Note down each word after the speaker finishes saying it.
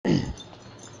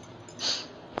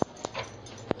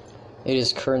It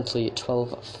is currently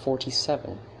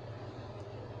 12:47.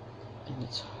 And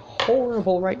it's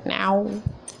horrible right now.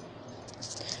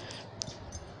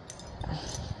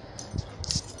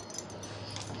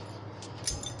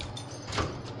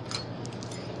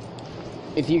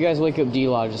 If you guys wake up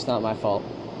D-Lodge, it's not my fault.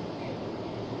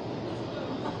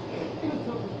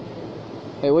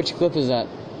 Hey, which clip is that?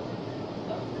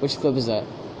 Which clip is that?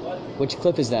 Which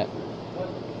clip is that?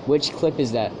 Which clip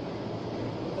is that?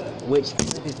 Which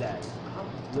clip is that?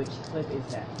 Which clip is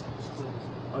that?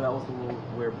 Oh, that was the one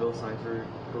where Bill Cipher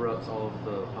corrupts all of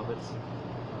the puppets.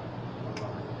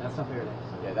 That's not fair.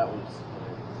 Yeah, that one's.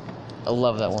 I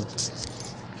love that one.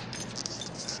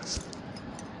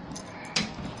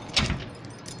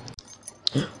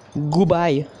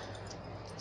 Goodbye.